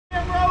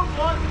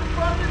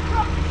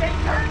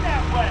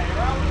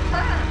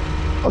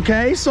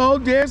Okay, so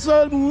there's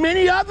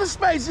many other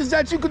spaces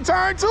that you can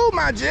turn to,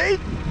 my G.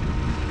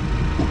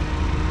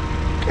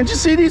 Can't you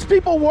see these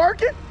people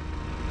working?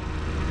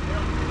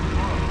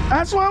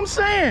 That's what I'm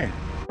saying.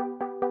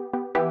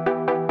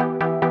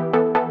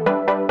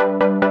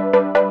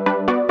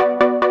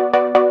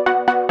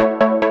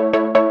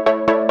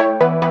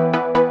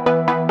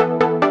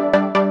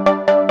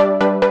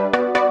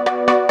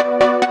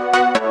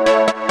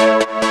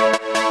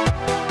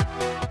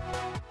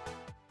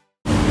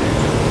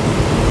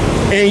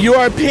 In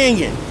your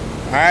opinion,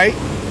 all right,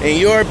 in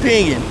your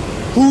opinion,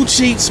 who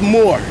cheats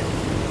more,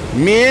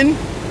 men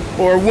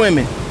or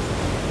women?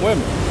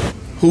 Women.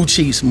 Who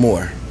cheats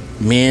more,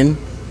 men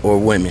or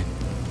women?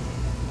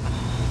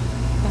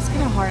 That's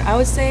kind of hard. I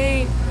would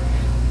say,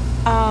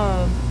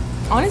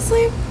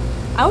 honestly,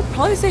 I would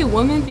probably say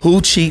women.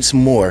 Who cheats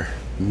more,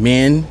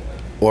 men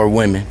or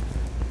women?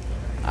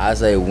 I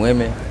say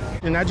women.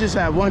 And I just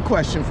have one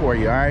question for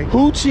you, all right?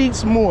 Who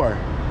cheats more,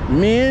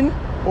 men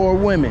or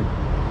women?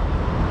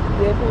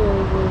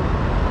 Definitely.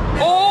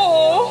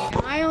 Oh!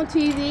 Am I on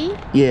TV?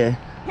 Yeah.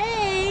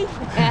 Hey!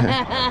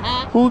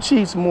 Who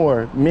cheats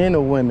more, men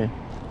or women?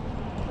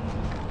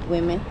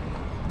 Women.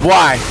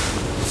 Why?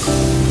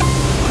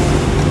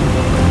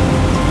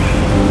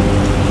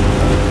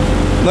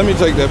 Let me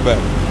take that back.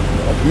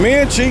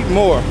 Men cheat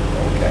more.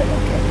 Okay.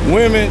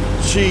 Women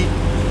cheat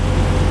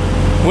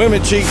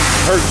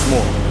hurts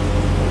more.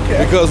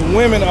 Okay. Because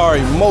women are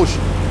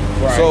emotional.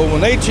 Right. So when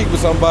they cheat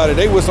with somebody,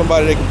 they with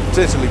somebody they can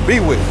potentially be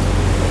with.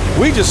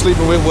 We just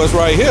sleeping with what's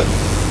right here.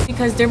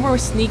 Because they're more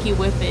sneaky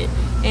with it.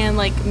 And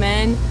like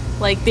men,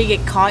 like they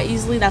get caught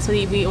easily. That's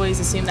why we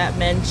always assume that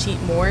men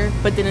cheat more.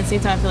 But then at the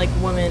same time, I feel like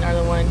women are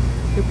the one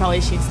who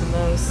probably cheats the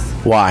most.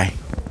 Why?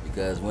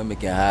 Because women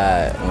can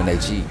hide when they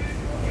cheat.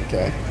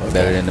 Okay.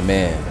 Better than the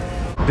man.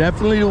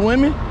 Definitely the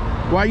women?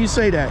 Why you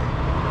say that?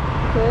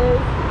 Because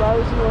why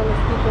would you want to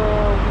stick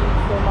around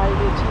with somebody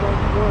that you don't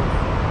divorce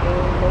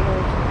and they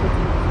want to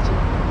continue to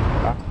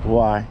cheat?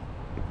 Why?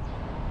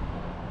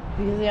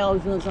 Because they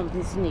always doing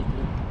something sneaky.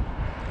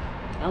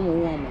 I'm a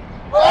woman.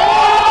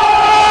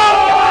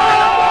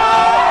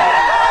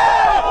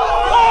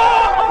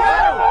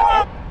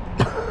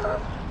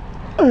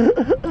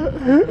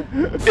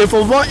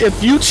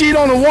 If you cheat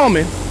on a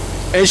woman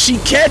and she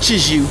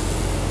catches you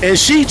and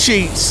she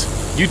cheats,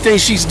 you think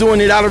she's doing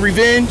it out of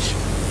revenge?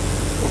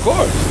 Of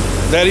course,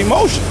 that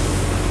emotion.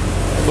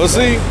 But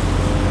see,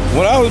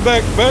 when I was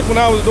back when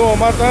I was doing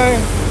my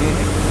thing,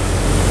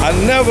 I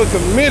never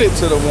committed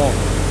to the woman,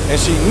 and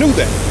she knew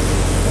that.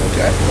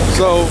 Okay.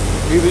 So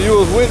either you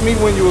was with me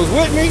when you was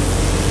with me,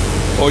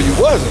 or you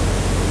wasn't.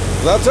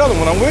 'Cause I tell them,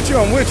 when I'm with you,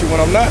 I'm with you. When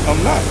I'm not,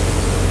 I'm not.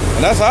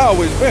 And that's how I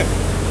always been.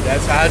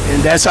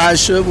 That's how it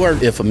should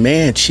work. If a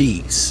man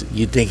cheats,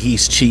 you think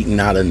he's cheating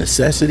out of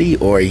necessity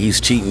or he's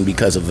cheating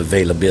because of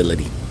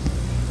availability?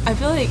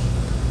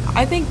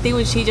 I think they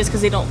would cheat just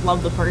because they don't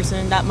love the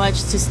person that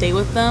much to stay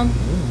with them.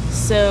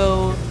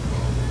 So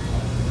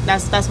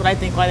that's what I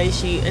think why they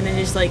cheat, and then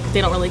just like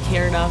they don't really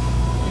care enough,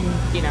 and,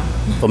 you know.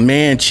 If a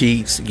man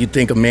cheats, you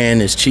think a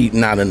man is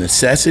cheating out of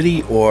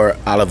necessity or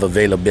out of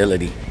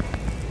availability?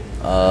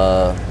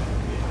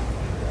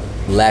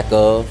 Lack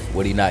of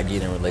what he not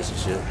getting in a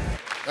relationship.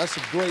 That's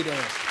a great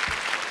answer.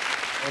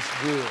 That's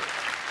good.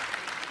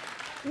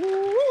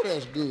 Ooh,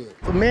 that's good.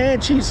 If a man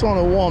cheats on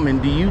a woman,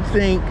 do you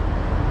think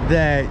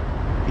that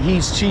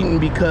he's cheating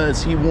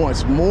because he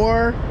wants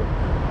more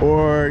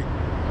or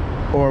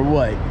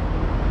what?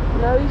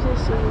 No, he's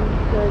just cheating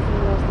because he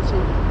wants to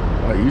cheat.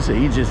 Oh, you say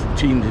he's just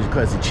cheating just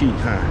because he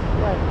cheats, huh?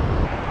 Right.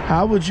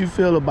 How would you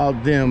feel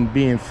about them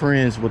being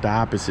friends with the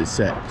opposite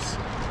sex?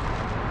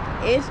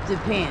 It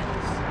depends.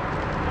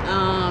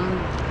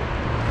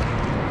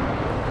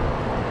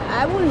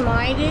 I wouldn't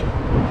mind it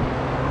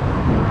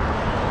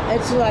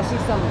until I see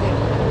something.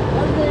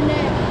 Other than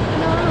that,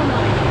 no, I don't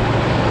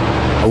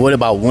mind it. What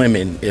about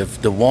women?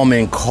 If the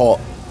woman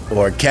caught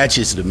or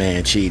catches the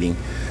man cheating,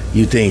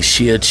 you think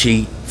she'll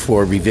cheat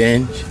for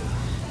revenge?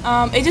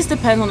 It just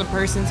depends on the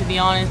person, to be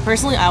honest.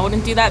 Personally, I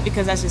wouldn't do that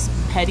because that's just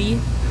petty.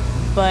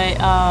 But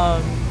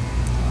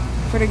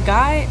for the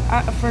guy,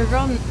 for a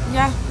girl,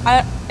 yeah,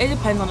 it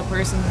depends on the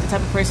person, the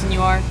type of person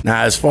you are.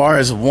 Now, as far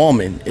as a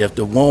woman, if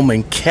the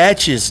woman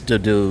catches the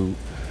dude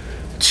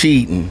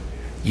cheating,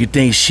 you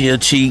think she'll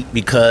cheat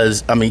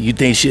because, you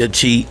think she'll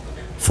cheat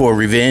for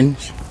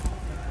revenge?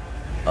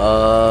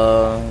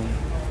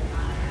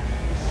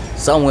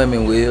 Some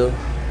women will,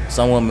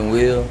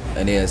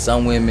 and then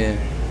some women,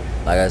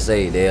 like I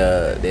say,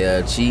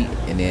 they'll cheat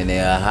and then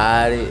they'll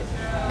hide it,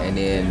 and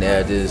then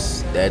they'll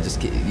just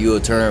you'll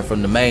turn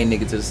from the main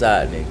nigga to the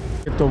side nigga.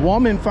 If the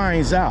woman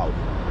finds out,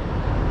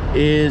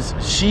 is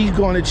she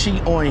going to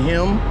cheat on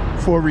him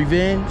for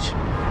revenge?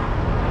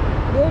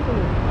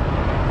 Definitely.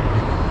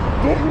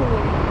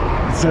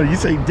 So you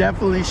say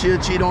definitely she'll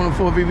cheat on him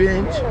for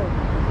revenge?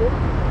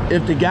 Yeah.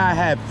 If the guy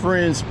had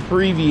friends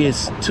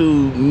previous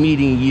to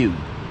meeting you,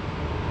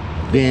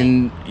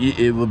 then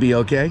it would be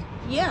okay?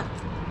 Yeah.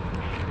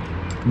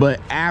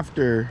 But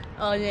after.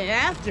 Oh, then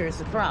after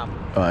it's a problem.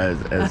 Oh,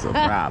 it's a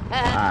problem.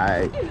 All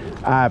right.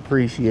 I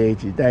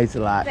appreciate you. Thanks a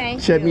lot.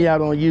 Thank Check you. me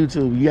out on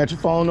YouTube. You got your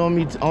phone on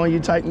me? On you?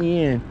 Type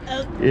me in.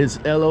 It's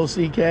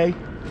L-O-C-K.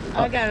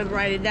 I gotta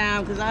write it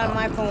down because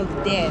my phone's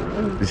dead.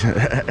 It's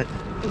dead.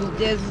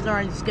 It's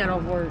already just got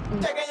off work.